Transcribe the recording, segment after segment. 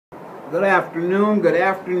Good afternoon, good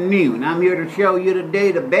afternoon. I'm here to show you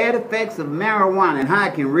today the bad effects of marijuana and how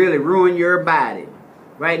it can really ruin your body.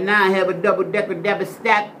 Right now I have a double-decker double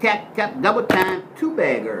stack, tap, tap, double time,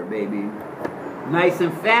 2-bagger, baby. Nice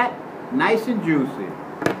and fat, nice and juicy.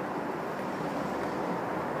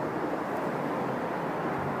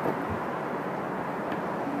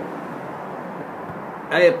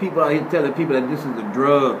 I have people out here telling people that this is a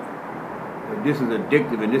drug, that this is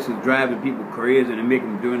addictive, and this is driving people crazy and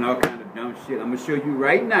making them doing all kinds of dumb shit. I'm going to show you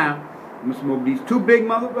right now. I'm going to smoke these 2 big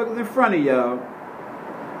motherfuckers in front of y'all,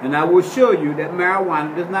 and I will show you that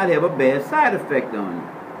marijuana does not have a bad side effect on you.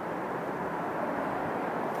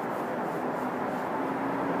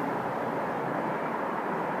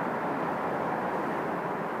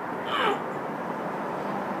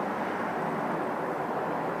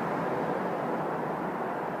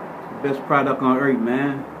 Best product on earth,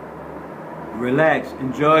 man. Relax,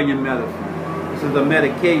 enjoy your medicine. This is a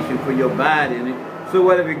medication for your body, so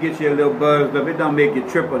what if it gets you a little buzzed up? It don't make you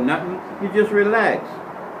trip or nothing. You just relax.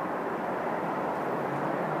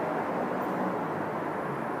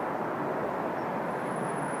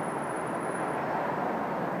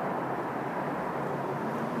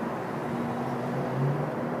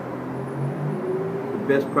 The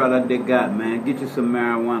best product they got, man. Get you some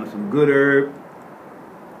marijuana, some good herb.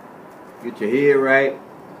 Get your head right.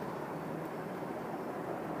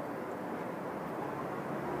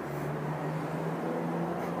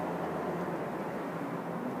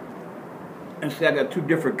 And see, I got 2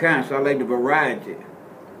 different kinds, so I like the variety.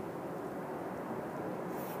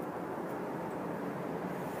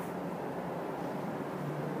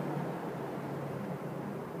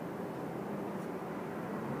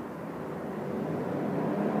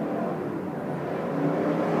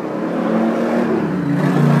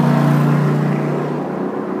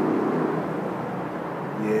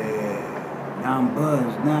 Now I'm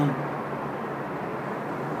buzzed now.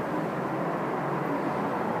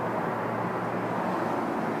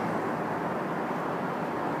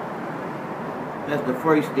 That's the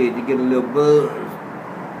first stage, you get a little buzz.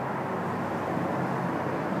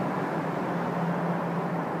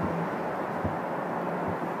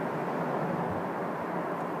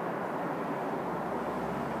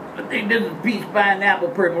 I think this is peach, pineapple,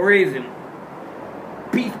 purple raisin.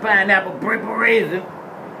 Peach, pineapple, purple raisin.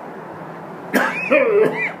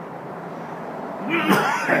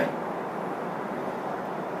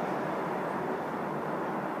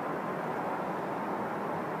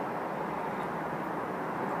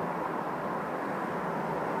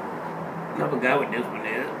 I forgot what this one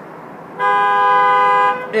is.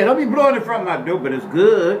 Yeah, don't be blowing it from my dope, but it's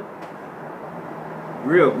good.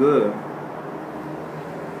 Real good.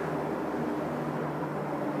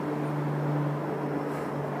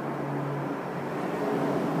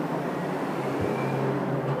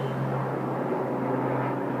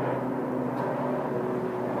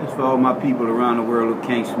 It's for all my people around the world who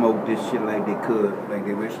can't smoke this shit like they could, like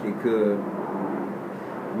they wish they could.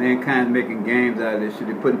 Mankind's making games out of this shit.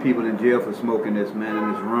 They're putting people in jail for smoking this, man,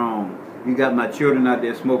 and it's wrong. You got my children out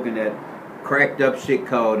there smoking that cracked up shit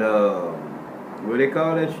called, what do they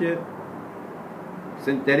call that shit?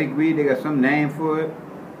 Synthetic weed, they got some name for it.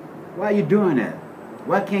 Why are you doing that?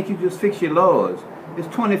 Why can't you just fix your laws? It's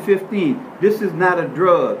 2015. This is not a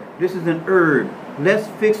drug. This is an herb. Let's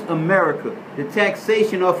fix America. The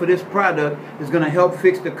taxation off of this product is going to help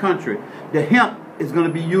fix the country. The hemp is going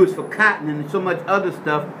to be used for cotton and so much other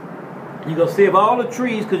stuff. You're going to save all the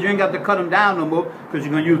trees because you ain't got to cut them down no more because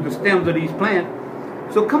you're going to use the stems of these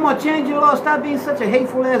plants. So come on, change your law. Stop being such a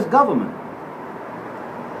hateful ass government.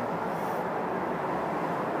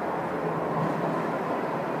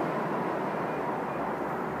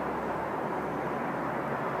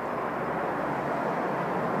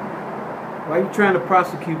 Why are you trying to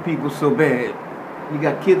prosecute people so bad? You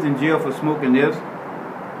got kids in jail for smoking this,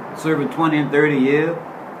 serving 20 and 30 years.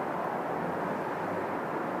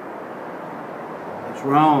 It's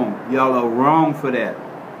wrong. Y'all are wrong for that.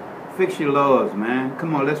 Fix your laws, man.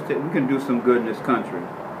 Come on, we can do some good in this country.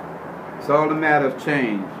 It's all the matter of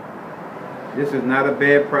change. This is not a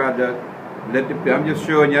bad product. I'm just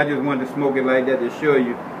showing you. I just wanted to smoke it like that to show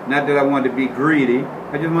you. Not that I wanted to be greedy.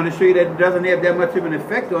 I just want to show you that it doesn't have that much of an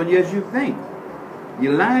effect on you as you think.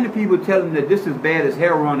 You're lying to people telling them that this is bad as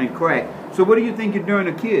heroin and crack. So what do you think you're doing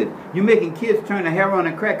to kids? You're making kids turn to heroin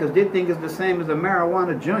and crack because they think it's the same as a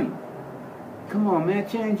marijuana joint. Come on, man.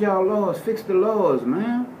 Change y'all laws. Fix the laws,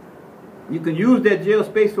 man. You can use that jail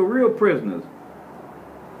space for real prisoners.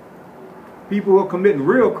 People who are committing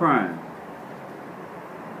real crime.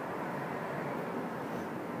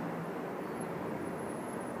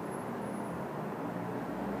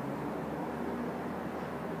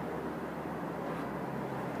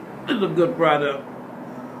 It's a good product.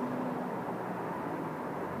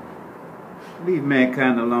 Leave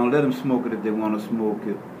mankind alone. Let them smoke it if they want to smoke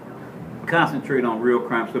it. Concentrate on real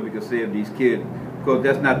crime so we can save these kids. Because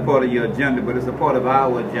that's not part of your agenda, but it's a part of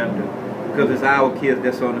our agenda. Because it's our kids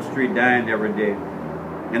that's on the street dying every day.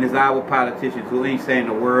 And it's our politicians who ain't saying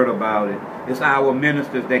a word about it. It's our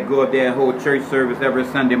ministers that go up there and hold church service every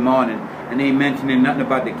Sunday morning and ain't mentioning nothing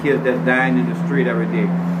about the kids that's dying in the street every day.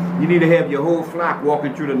 You need to have your whole flock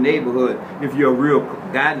walking through the neighborhood if you're a real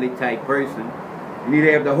godly type person. You need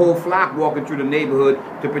to have the whole flock walking through the neighborhood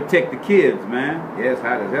to protect the kids, man. Yeah, it's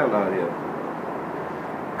hot as hell out here.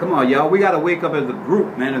 Come on, y'all. We got to wake up as a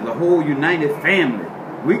group, man, as a whole united family.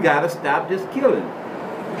 We got to stop this killing.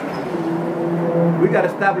 We got to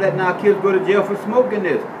stop letting our kids go to jail for smoking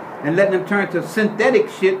this and letting them turn to synthetic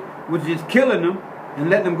shit, which is killing them,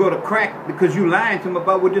 and letting them go to crack because you lying to them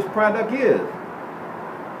about what this product is.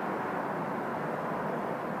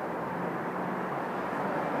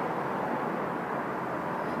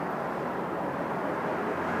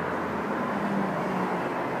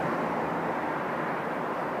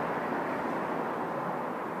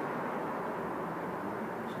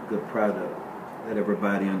 Good product. Let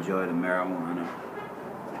everybody enjoy the marijuana.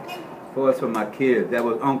 As far as for my kids, that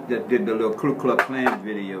was Unc that did the little Ku Klux Klan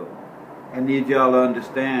video. I need y'all to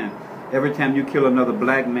understand, every time you kill another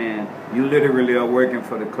black man, you literally are working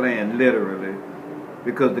for the Klan, literally.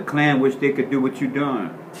 Because the Klan wish they could do what you're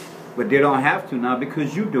doing. But they don't have to now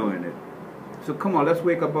because you're doing it. So come on, let's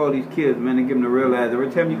wake up all these kids, man, and get them to realize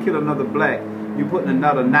every time you kill another black, you're putting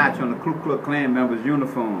another notch on the Ku Klux Klan member's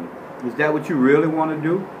uniform. Is that what you really want to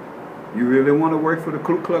do? You really want to work for the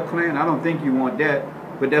Ku Klux Klan? I don't think you want that,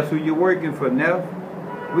 but that's who you're working for, Neff.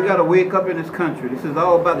 We got to wake up in this country. This is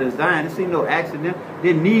all about design. This ain't no accident.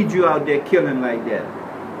 They need you out there killing like that.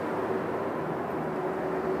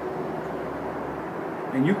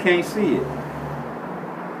 And you can't see it.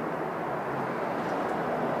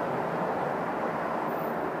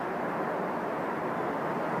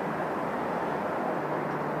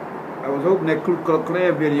 I was hoping that Ku Klux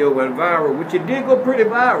Klan video went viral, which it did go pretty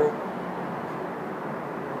viral.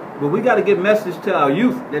 But we got to get message to our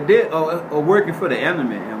youth that they are working for the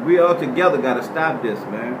enemy. And we all together got to stop this,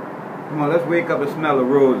 man. Come on, let's wake up and smell the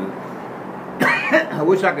roses. I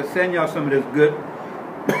wish I could send y'all some of this good,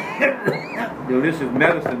 delicious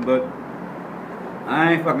medicine, but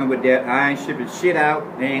I ain't fucking with that. I ain't shipping shit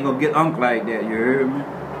out. They ain't going to get Unc like that, you heard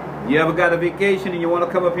me? You ever got a vacation and you want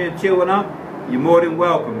to come up here and chill with Unc? You're more than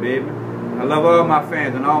welcome, baby. I love all my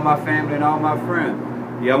fans and all my family and all my friends.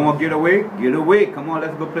 Y'all want to get away? Get away. Come on,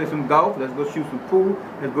 let's go play some golf. Let's go shoot some pool.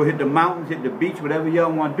 Let's go hit the mountains, hit the beach, whatever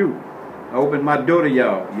y'all want to do. I open my door to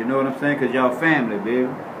y'all. You know what I'm saying? Because y'all family,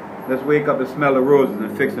 baby. Let's wake up and smell the roses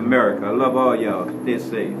and fix America. I love all y'all. Stay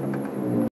safe.